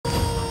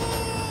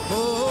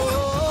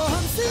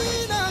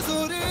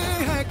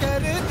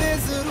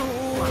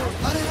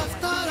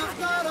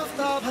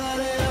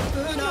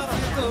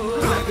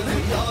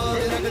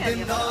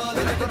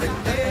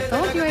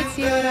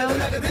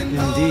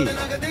Indeed.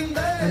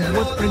 And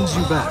what brings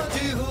you back?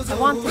 I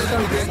want to show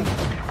you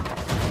something.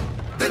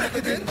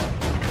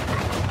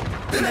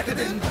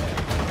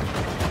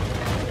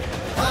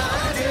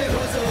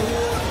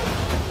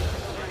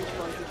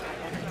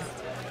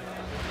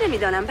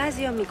 نمیدانم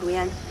بعضیا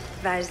میگوین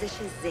ورزش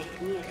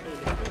ذهنی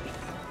خیلی خوبی.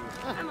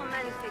 اما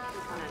من فکر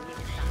میکنم یک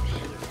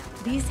شمشیر.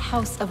 These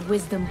House of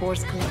Wisdom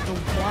boards collect the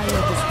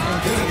wildest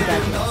tangents of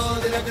evidence.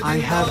 I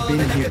have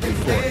been here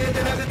before.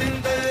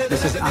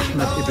 This is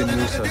Ahmed ibn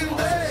Musa's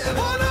office.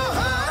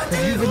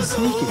 Have you been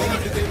sneaking here?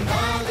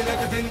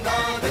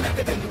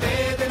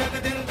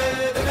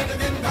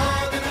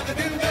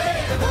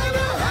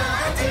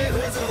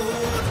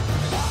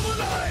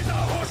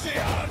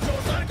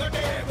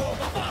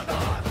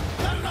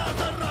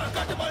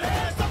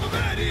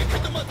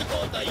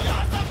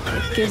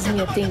 It gives me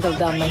a tingle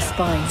down my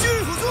spine.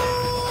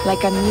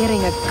 Like I'm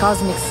nearing a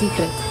cosmic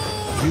secret.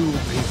 You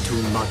read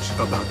too much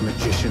about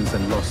magicians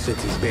and lost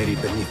cities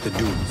buried beneath the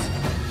dunes.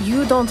 You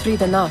don't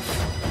read enough.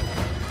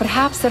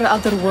 Perhaps there are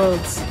other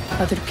worlds,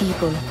 other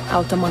people,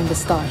 out among the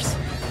stars.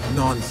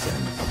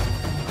 Nonsense.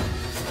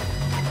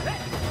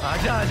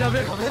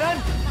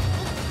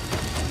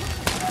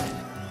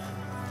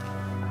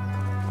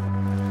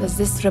 Does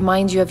this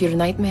remind you of your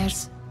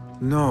nightmares?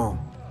 No.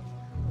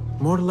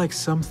 More like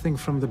something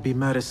from the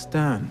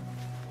Bimaristan.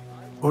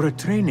 Or a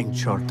training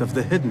chart of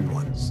the hidden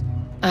ones.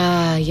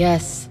 Ah,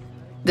 yes.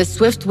 The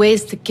swift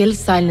ways to kill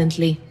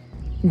silently.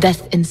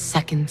 Death in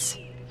seconds.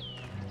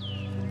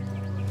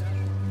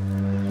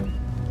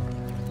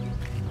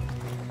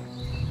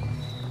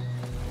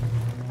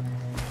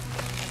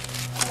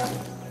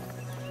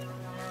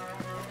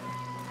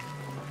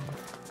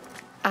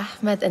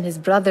 Ahmed and his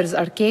brothers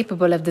are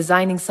capable of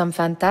designing some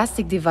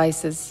fantastic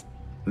devices.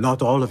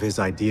 Not all of his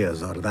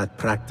ideas are that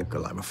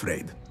practical, I'm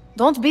afraid.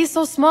 Don't be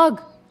so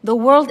smug. The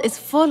world is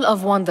full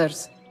of wonders.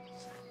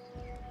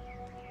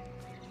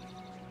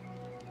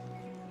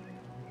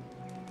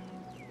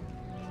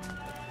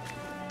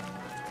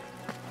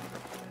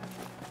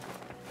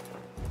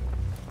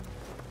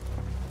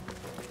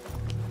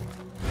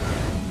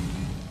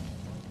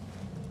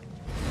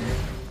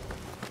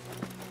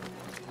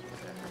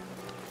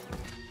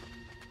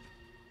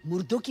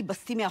 मुर्दों की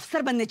बस्ती में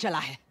अफसर बनने चला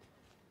है।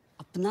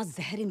 अपना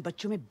जहर इन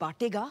बच्चों में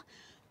बांटेगा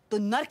तो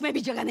नर्क में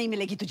भी जगह नहीं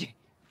मिलेगी तुझे।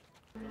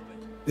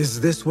 Is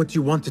this what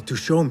you wanted to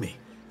show me?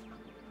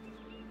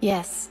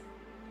 Yes.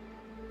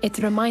 It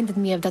reminded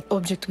me of that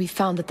object we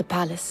found at the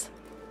palace.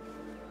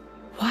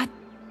 What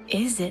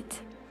is it?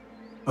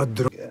 A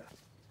drone.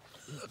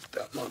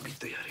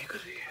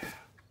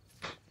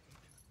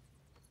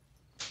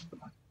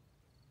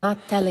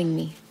 Not telling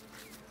me.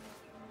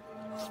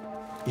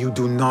 You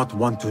do not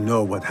want to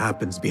know what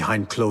happens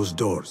behind closed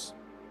doors.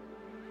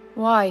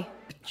 Why?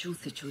 बच्चों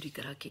से चोरी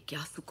करा के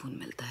क्या सुकून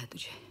मिलता है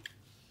तुझे?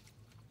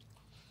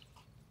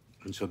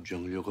 उन सब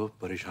जंगलियों को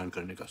परेशान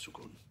करने का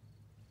सुकून।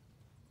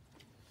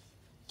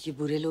 ये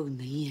बुरे लोग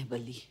नहीं हैं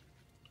बल्ली।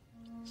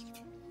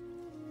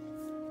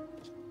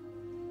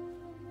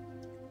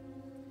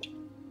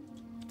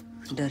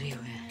 डरे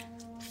हुए हैं।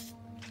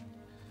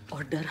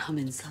 और डर हम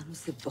इंसानों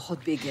से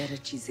बहुत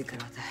बेगैरत चीजें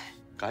कराता है।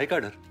 काहे का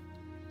डर?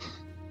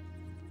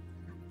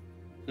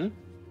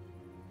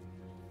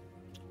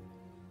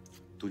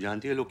 तू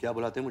जानती है लोग क्या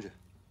बुलाते हैं मुझे?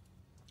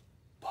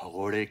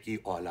 भगोड़े की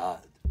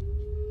औलाद।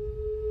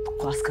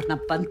 बकवास करना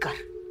बंद कर।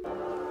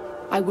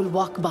 I will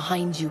walk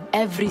behind you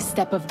every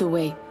step of the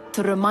way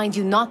to remind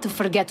you not to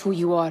forget who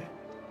you are.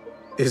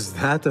 Is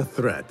that a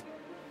threat?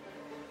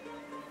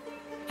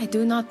 I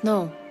do not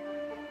know.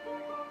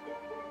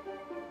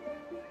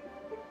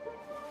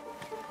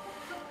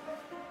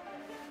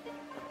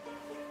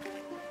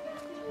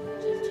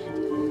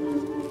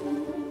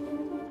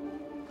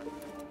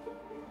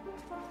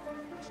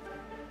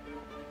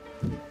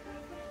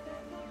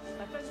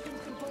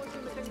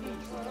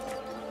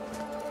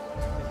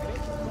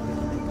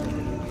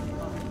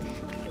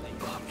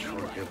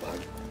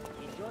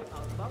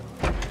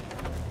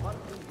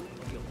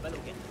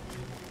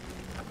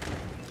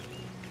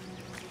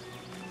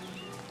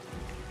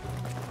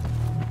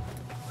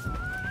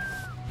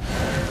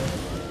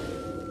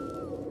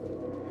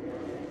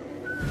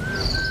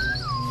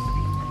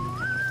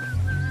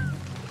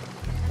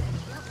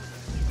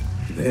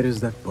 There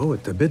is that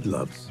poet Abid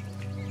loves,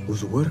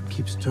 whose work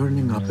keeps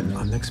turning up in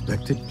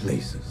unexpected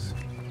places.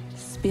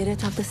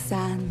 Spirit of the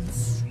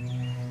sands,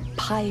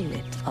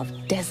 pilot of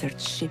desert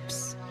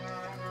ships.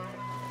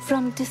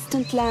 From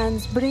distant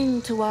lands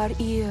bring to our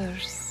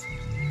ears,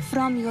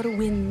 from your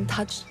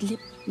wind-touched lip.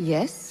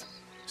 Yes?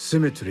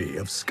 Symmetry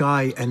of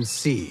sky and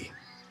sea,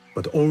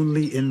 but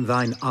only in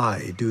thine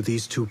eye do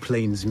these two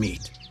planes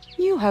meet.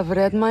 You have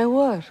read my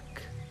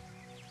work.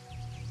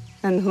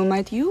 And who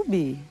might you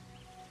be?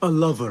 A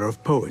lover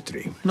of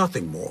poetry,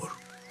 nothing more.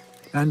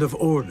 And of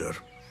order.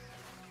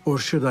 Or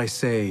should I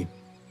say,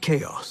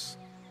 chaos.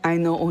 I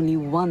know only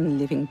one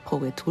living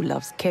poet who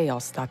loves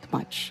chaos that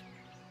much.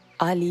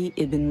 Ali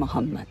ibn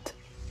Muhammad.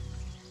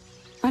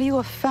 Are you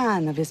a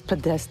fan of his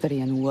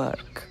pedestrian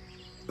work?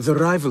 The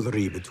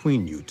rivalry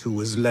between you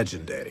two is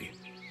legendary.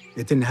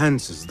 It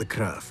enhances the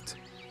craft.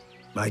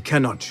 I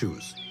cannot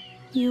choose.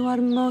 You are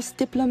most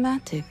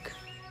diplomatic.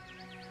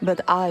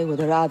 But I would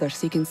rather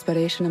seek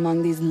inspiration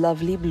among these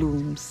lovely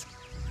blooms.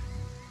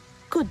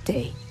 Good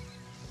day.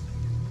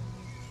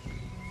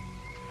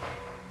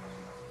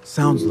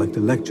 Sounds like the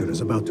lecture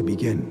is about to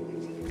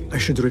begin. I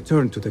should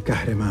return to the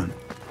Kahraman.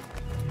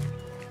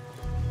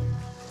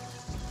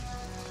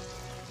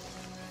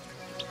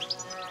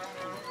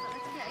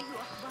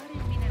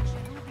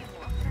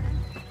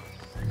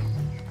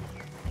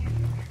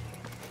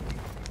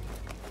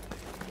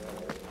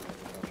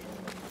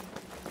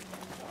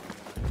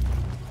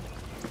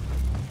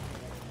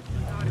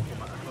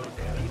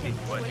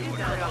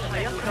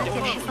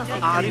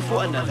 أعرف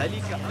أن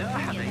ذلك لا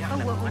أحد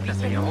يعلم متى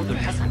سيعود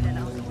الحسن.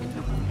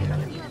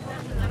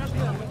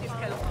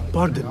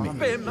 Pardon me.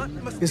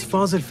 Is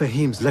Fazil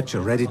Fahim's lecture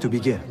ready to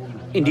begin?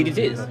 Indeed it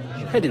is.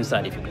 Head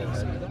inside if you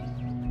please.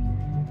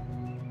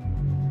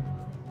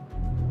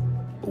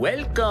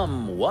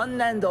 Welcome, one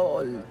and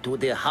all, to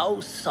the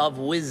House of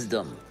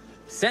Wisdom,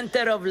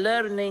 center of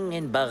learning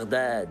in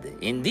Baghdad,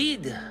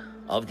 indeed,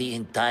 of the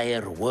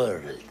entire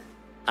world.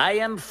 I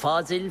am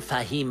Fazil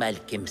Fahim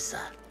al-Kimsa,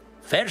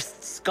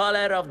 first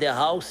scholar of the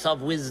House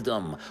of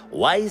Wisdom,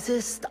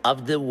 wisest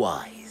of the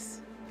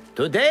wise.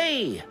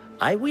 Today,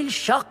 I will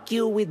shock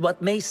you with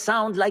what may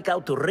sound like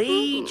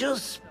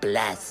outrageous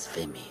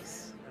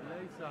blasphemies.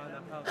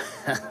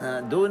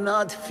 Do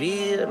not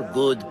fear,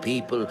 good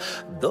people.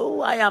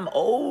 Though I am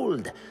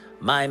old,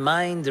 my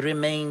mind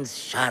remains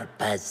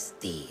sharp as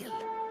steel.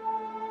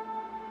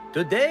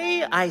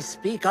 Today, I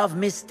speak of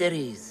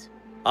mysteries,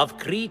 of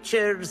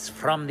creatures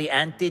from the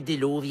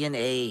antediluvian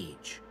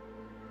age.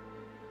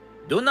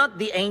 Do not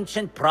the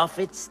ancient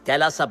prophets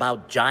tell us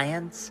about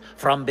giants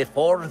from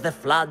before the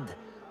flood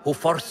who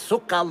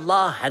forsook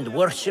Allah and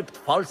worshipped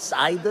false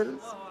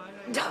idols?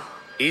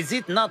 Is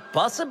it not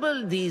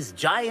possible these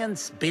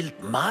giants built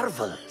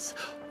marvels,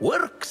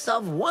 works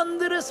of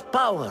wondrous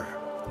power,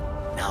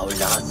 now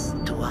lost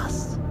to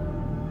us?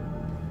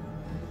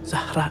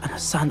 Zahra and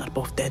Hassan are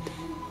both dead,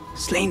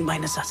 slain by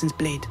an assassin's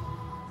blade.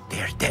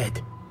 They're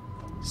dead.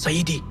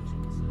 Sayyidi,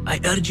 I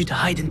urge you to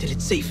hide until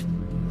it's safe.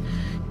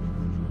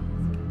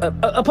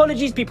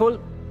 Apologies, people,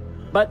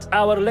 but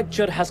our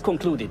lecture has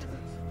concluded.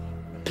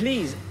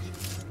 Please,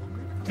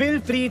 feel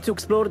free to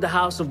explore the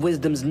House of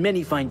Wisdom's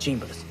many fine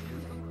chambers.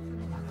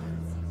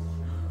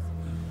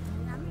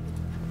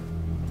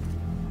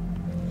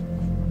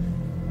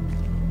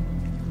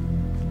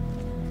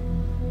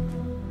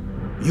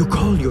 You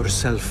call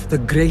yourself the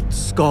great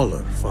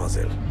scholar,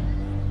 Fazil.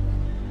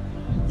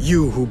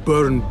 You who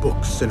burn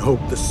books and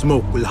hope the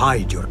smoke will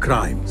hide your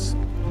crimes.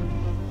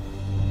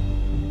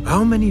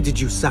 How many did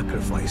you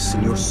sacrifice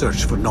in your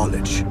search for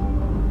knowledge?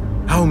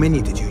 How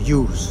many did you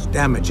use,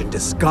 damage, and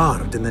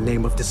discard in the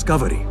name of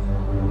discovery?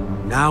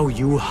 Now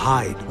you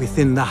hide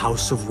within the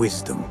House of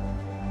Wisdom.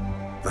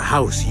 The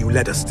house you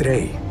led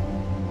astray.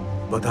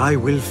 But I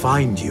will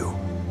find you.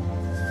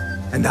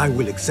 And I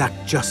will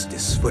exact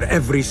justice for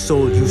every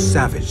soul you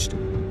savaged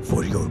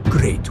for your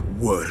great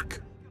work.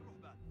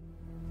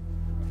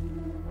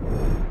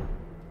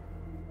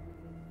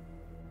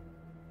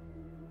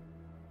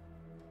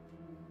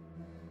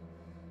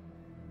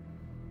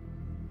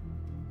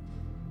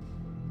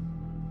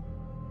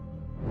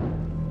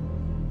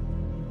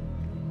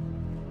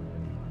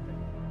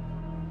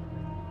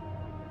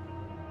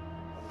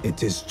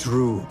 It is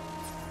true.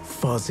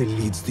 Fazil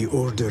leads the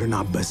order in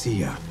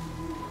Abbasiyah.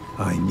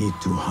 I need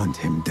to hunt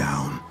him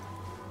down.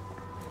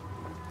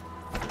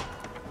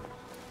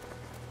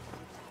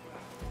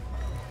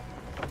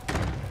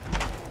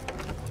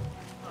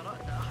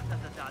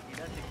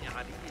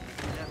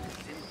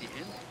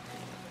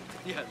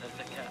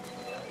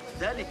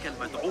 ذلك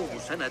المدعو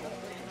سند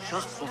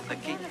شخص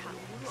ذكي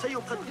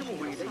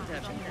سيقدمه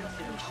إلينا.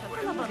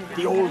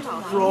 The old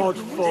fraud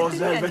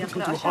Fazil went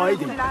into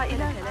hiding.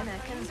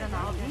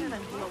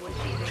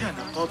 كان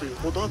قاضي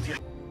القضاة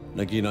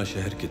Nagina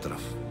शहर की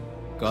तरफ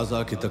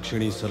काजा की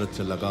दक्षिणी सरहद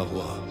से लगा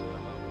हुआ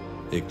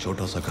एक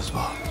छोटा सा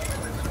कस्बा।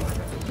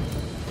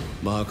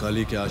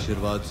 महाकाली के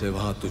आशीर्वाद से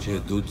वहां तुझे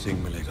दूध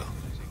सिंह मिलेगा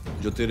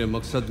जो तेरे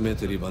मकसद में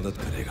तेरी मदद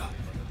करेगा।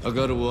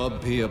 अगर वो अब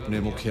भी अपने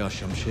मुखिया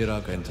शमशेरा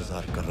का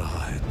इंतजार कर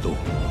रहा है तो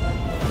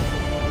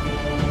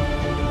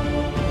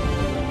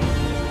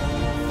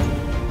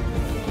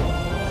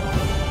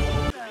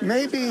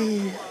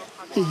Maybe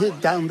he hid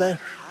down there.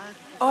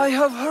 I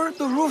have heard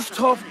the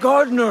rooftop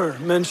gardener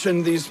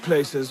mention these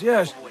places,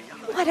 yes.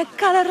 What a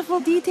colorful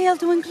detail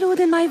to include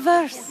in my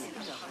verse.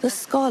 The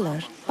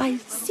scholar by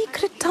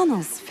secret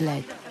tunnels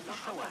fled,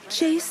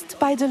 chased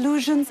by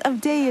delusions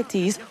of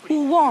deities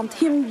who want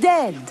him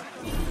dead.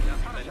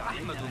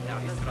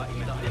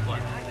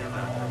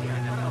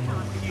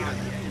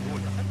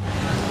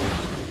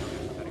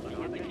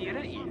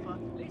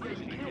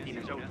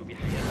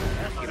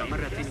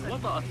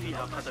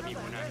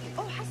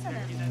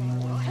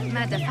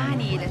 ما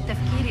دفعني إلى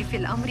التفكير في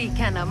الأمر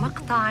كان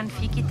مقطعاً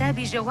في كتاب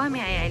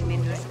جوامع علم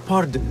النجوم.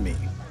 Pardon me,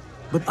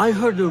 but I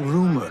heard a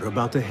rumor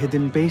about a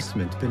hidden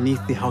basement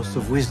beneath the House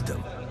of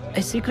Wisdom.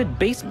 A secret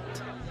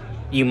basement?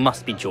 You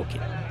must be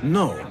joking.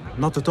 No,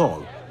 not at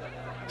all.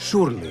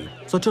 Surely,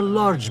 such a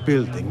large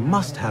building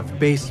must have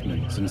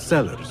basements and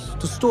cellars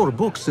to store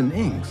books and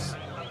inks.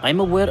 I'm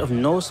aware of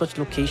no such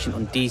location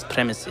on these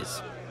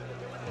premises.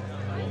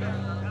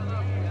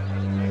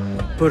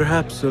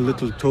 Perhaps a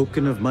little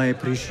token of my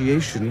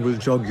appreciation will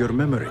jog your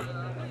memory.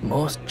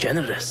 Most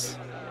generous.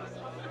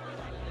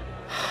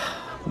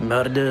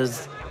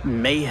 Murders,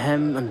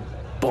 mayhem, and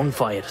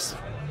bonfires.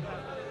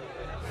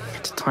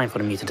 It's time for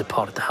me to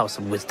depart the House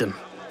of Wisdom.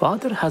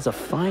 Father has a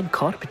fine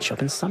carpet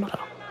shop in Samara.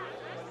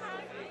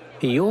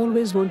 He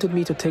always wanted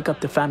me to take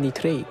up the family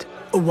trade.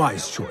 A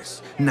wise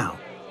choice. Now,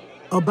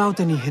 about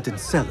any hidden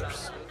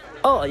cellars?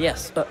 Oh,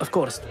 yes, of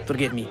course,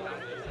 forgive me.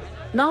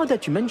 Now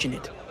that you mention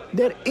it,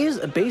 there is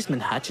a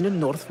basement hatch in the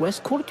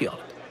northwest courtyard.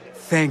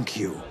 Thank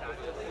you.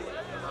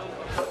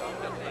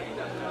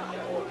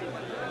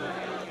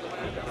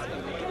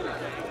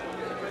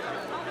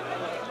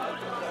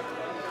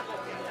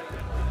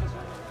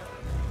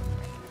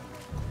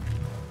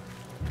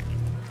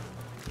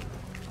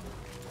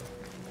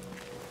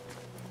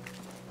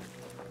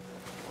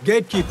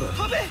 Gatekeeper,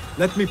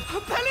 let me...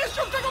 पहले इस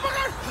शुक्र को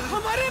पकड़!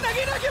 हमारे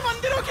नगीना के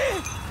मंदिरों की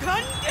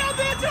घंटियां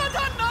बेच रहा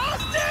था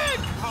नास्तिक!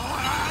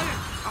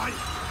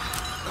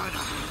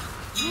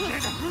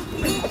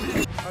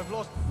 I've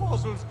lost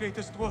Fawzul's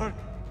greatest work.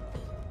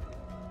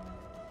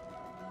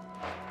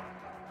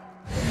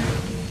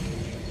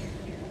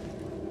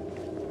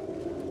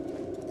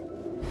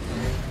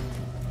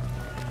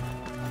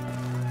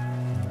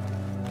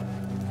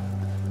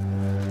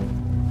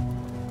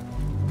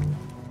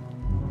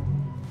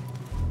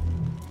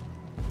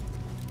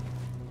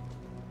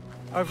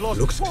 I've lost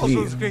Looks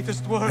Fawzul's clear.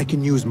 greatest work. I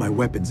can use my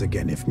weapons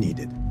again if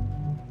needed.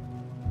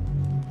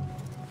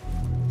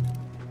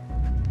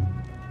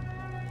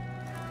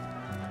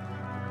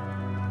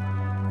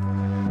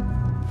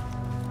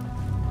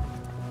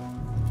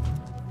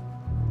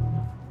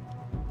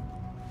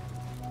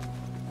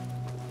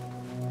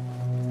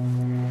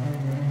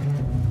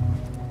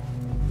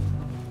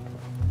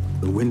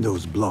 The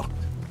window's blocked.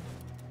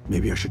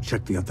 Maybe I should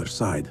check the other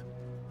side.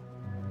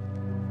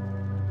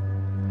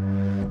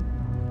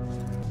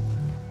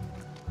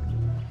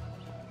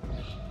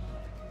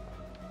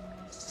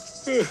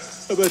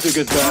 I better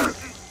get back.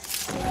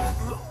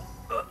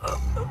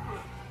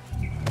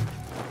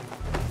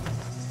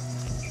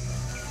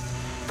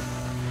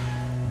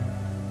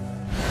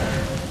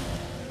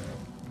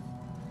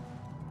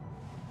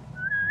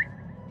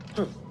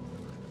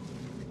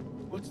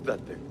 What's that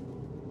thing?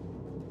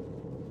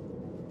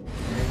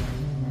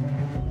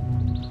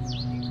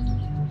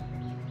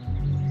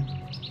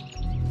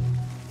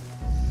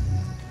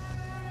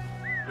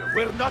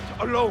 We're not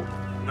alone.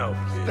 No.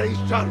 Stay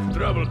sharp. If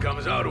trouble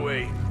comes our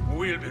way,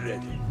 we'll be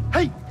ready.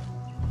 Hey!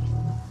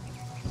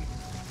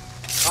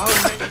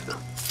 I'll make it.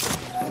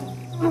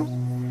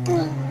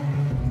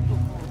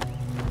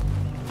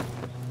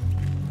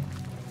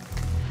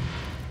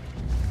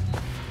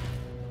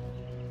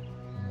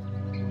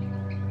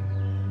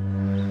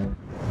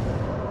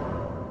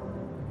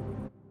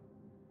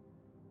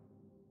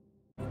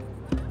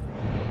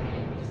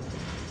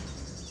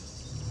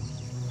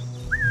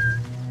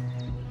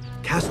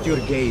 Cast your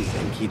gaze,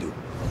 Enkidu.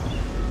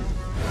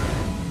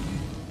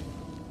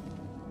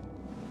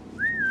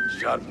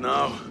 Sharp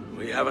now.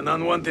 We have an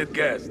unwanted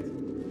guest.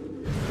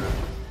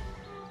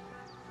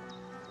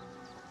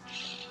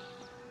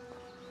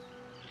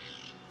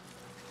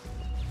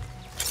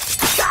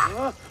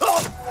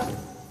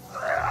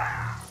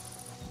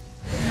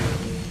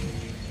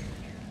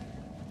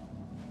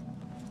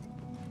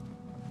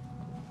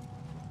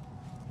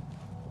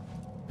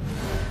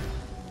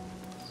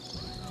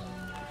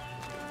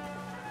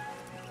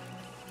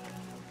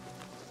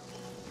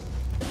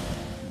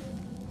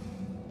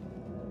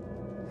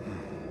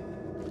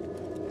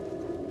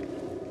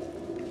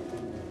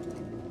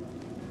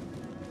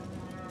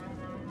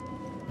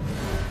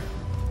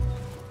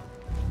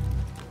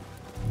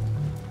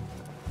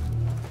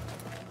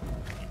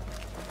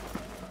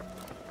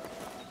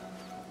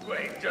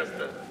 Wait just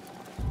a...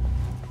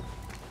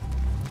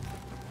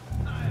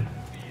 I'll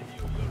feed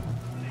you your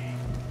flea.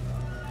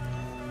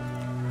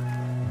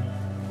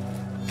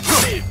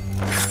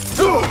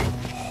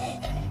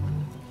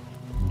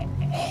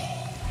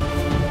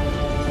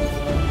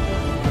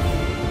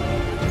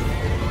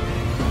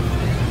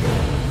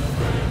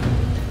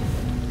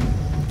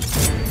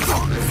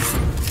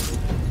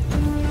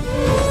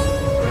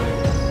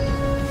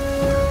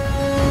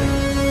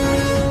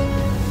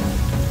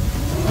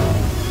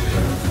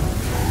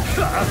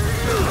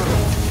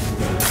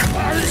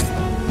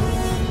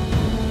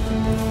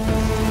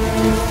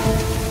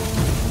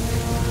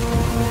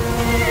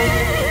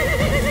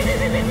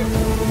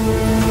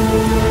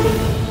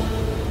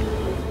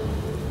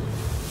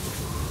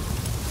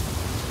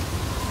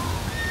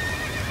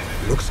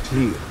 Looks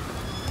clear.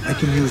 I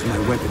can use my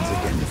weapons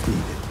again if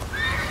needed.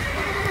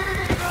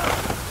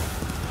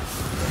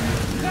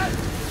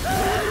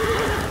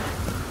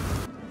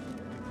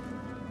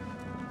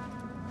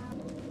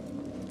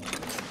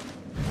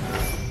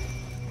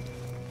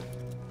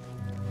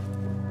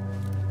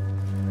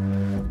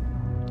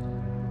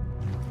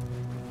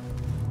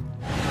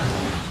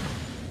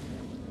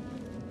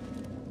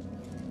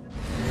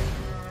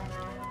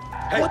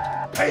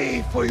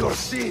 Pay for your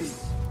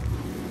sins.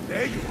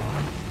 There you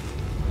are.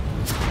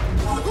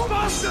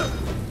 Faster!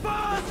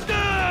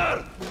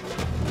 Faster!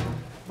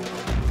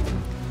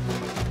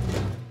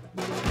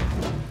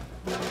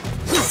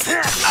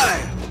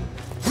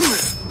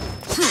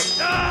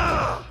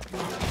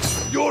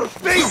 Your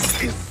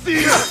face is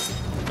seared!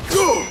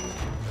 Go!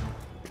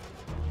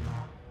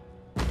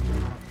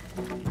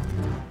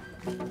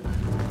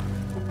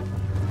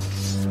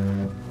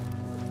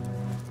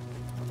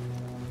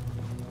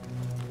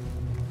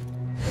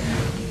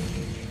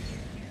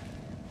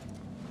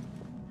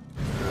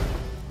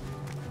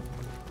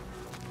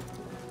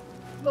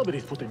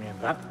 Nobody's putting me in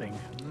that thing.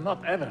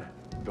 Not ever.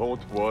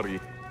 Don't worry.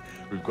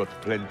 We've got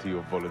plenty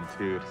of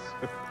volunteers.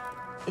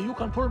 You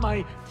can pull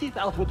my teeth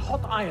out with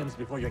hot irons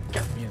before you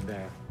get me in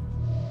there.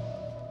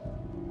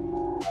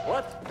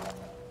 What?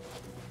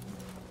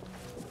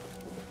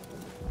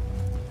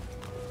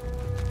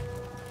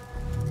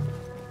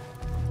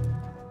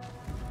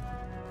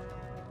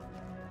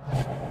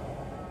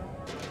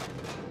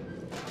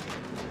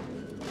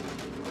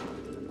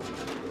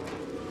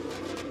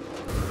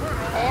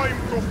 Time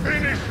to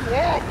finish you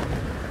off!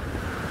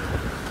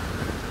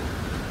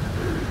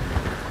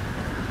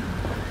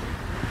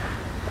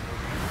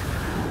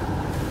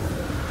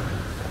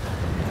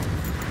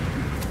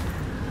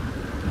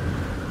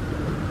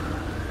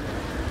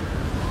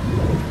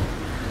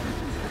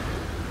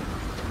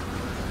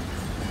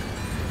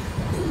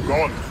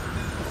 Gone.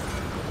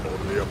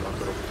 Only a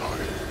matter of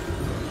time.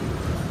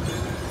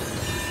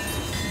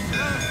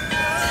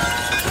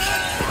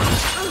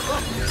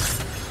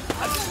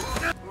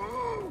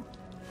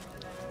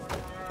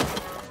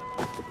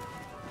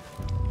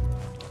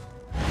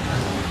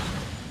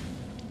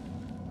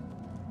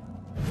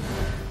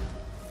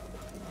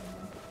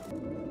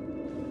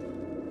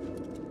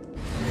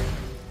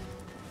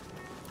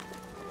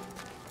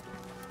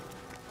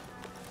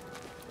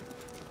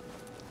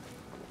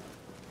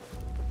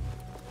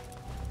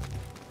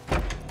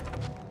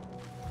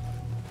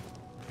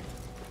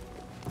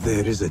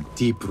 There is a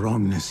deep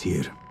wrongness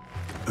here.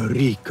 A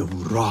reek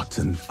of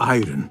rotten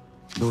iron.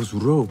 Those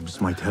robes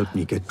might help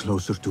me get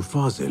closer to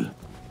Fazil.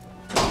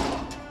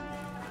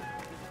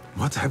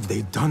 What have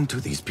they done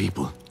to these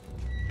people?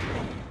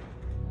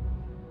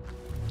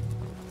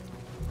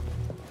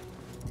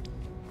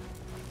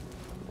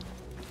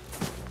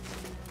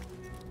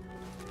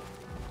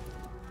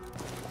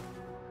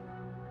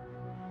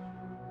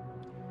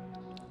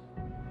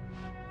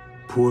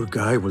 Poor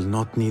guy will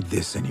not need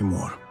this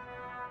anymore.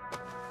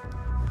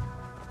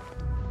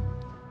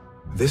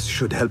 This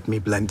should help me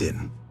blend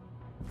in.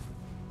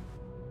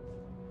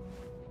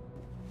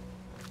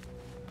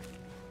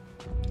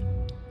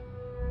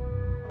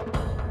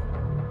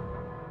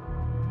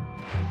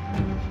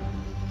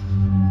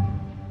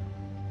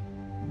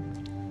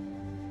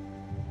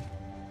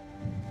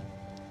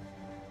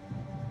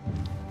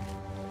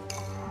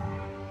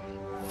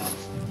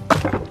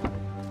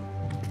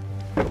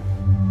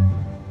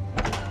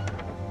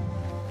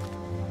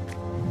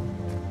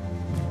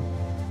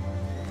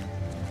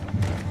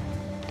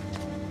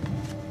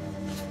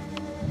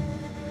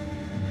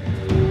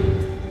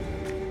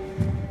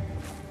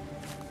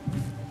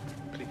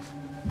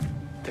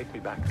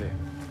 Back there.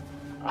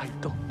 I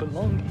don't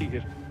belong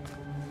here.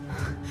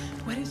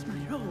 Where is my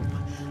robe?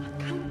 I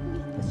can't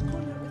meet this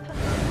corner with her.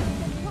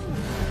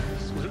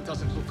 This will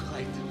doesn't look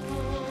right.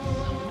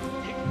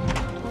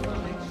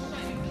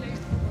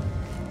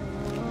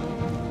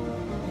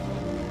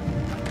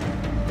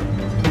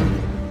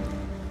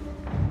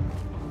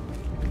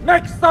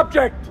 Next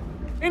subject!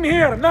 In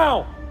here,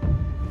 now!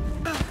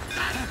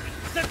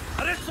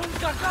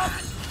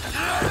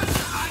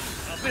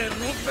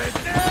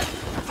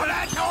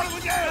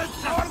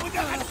 छोड़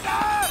मुझे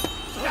हटकर!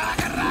 क्या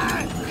कर रहा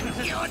है?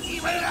 क्यों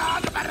जीवन में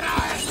आग भर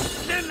रहा है?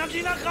 ये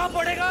नगीना कहाँ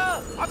पड़ेगा?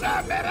 अबे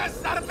मेरे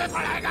सर पे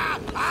पड़ेगा!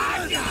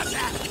 आज यहाँ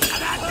से!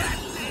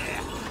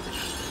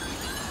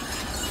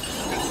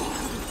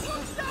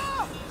 रुक जा!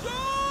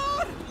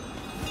 चोर!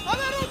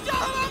 अबे रुक जा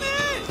हरामी!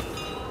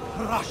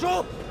 राशो!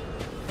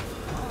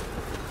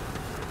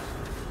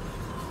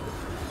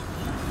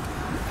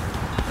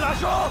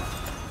 राशो!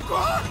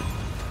 कौन?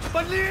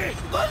 बल्ली!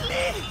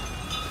 बल्ली!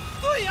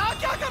 तू यहाँ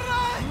क्या कर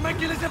रहा है? मैं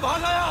किले से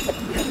भाग आया।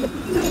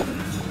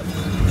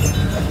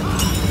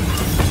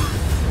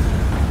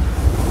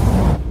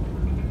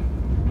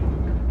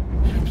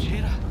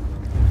 शमशेरा।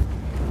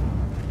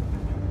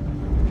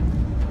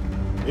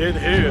 In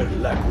here,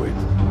 Lackwit.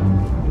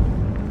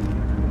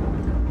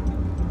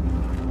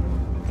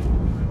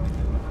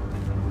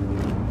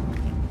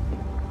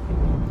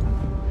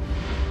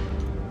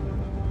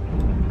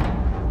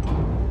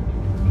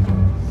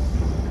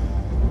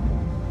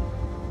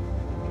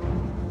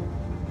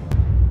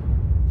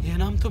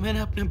 तो मैंने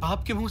अपने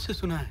बाप के मुंह से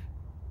सुना है,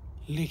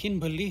 लेकिन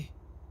बल्ली,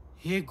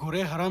 ये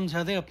गोरे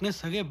हरामजादे अपने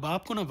सगे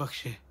बाप को न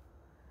बख्शे।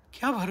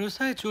 क्या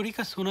भरोसा है चोरी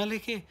का सोना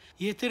लेके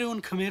ये तेरे उन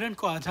खमेरन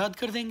को आजाद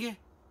कर देंगे?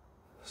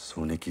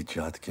 सोने की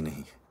जात के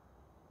नहीं,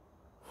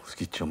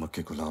 उसकी चमक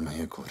के गुलाम है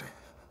ये गोरे।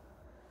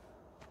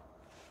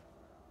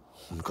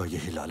 उनका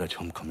यही लालच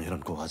हम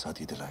खमेरन को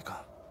आजादी दिलाएगा।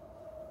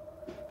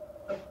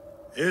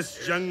 इस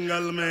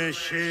जंगल में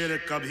शेर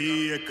कभी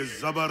एक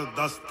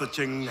जबरदस्त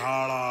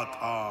चिंगाड़ा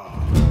था।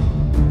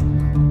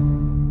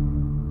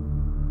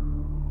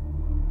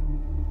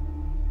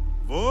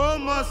 वो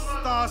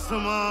मस्त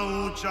आसमां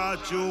ऊंचा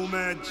चू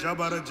में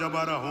जबर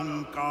जबर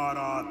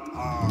हुंकारा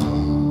था।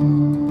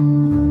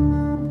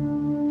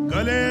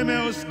 गले में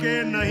उसके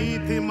नहीं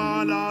थी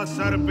माला,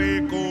 सर पे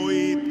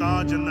कोई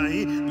ताज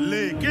नहीं,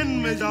 लेकिन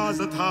मिजाज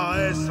था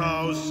ऐसा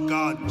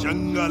उसका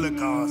जंगल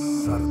का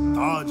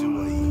सरताज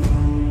वही।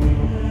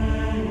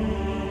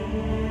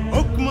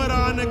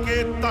 हुक्मरान के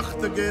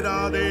तख्त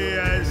गिरा दे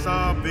ऐसा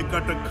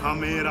विकट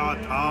खमेरा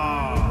था,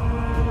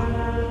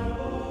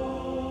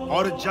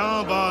 और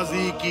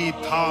जांबाजी की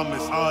था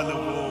मिसाल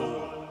वो,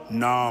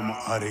 नाम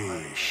अरे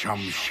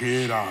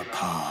शमशेरा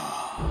था।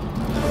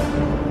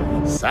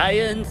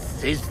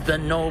 Science is the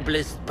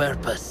noblest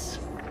purpose.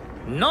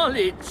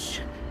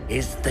 Knowledge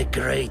is the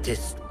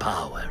greatest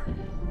power.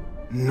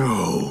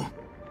 No.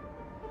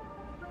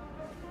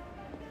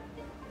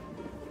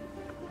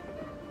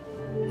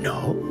 No?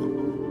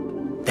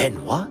 Then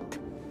what?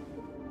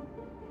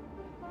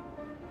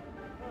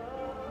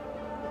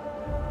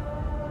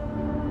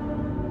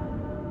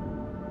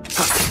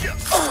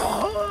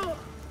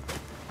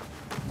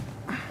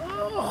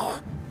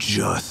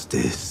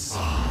 Justice.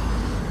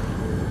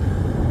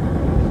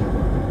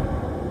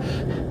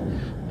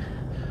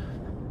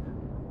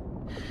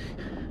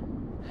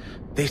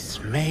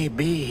 This may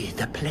be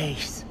the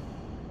place.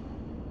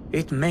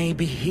 It may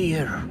be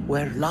here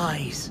where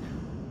lies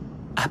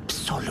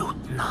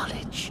absolute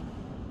knowledge.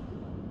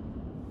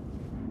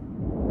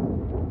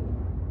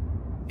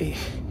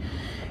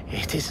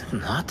 It is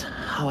not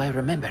how I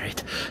remember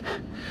it.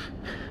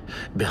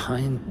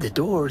 Behind the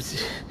doors,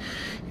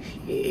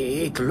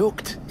 it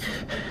looked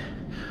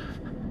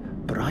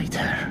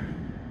brighter.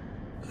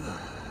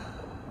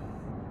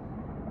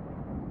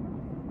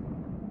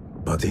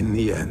 But in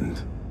the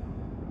end,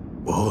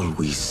 all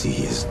we see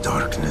is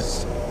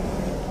darkness.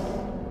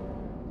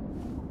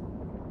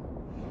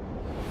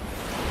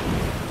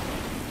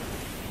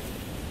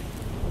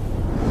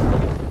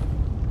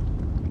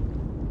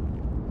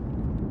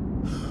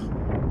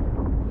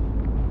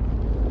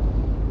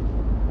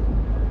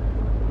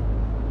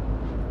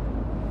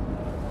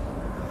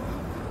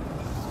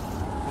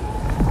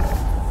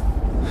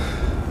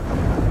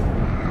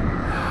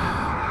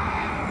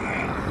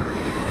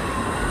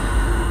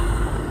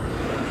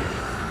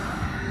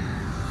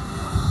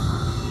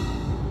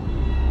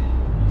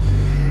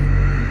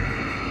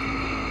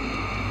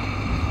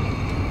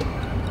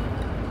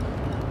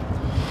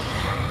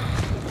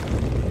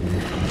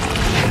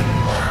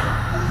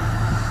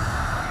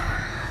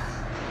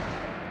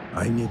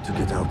 I need to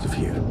get out of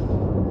here.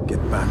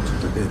 Get back to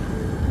the bin.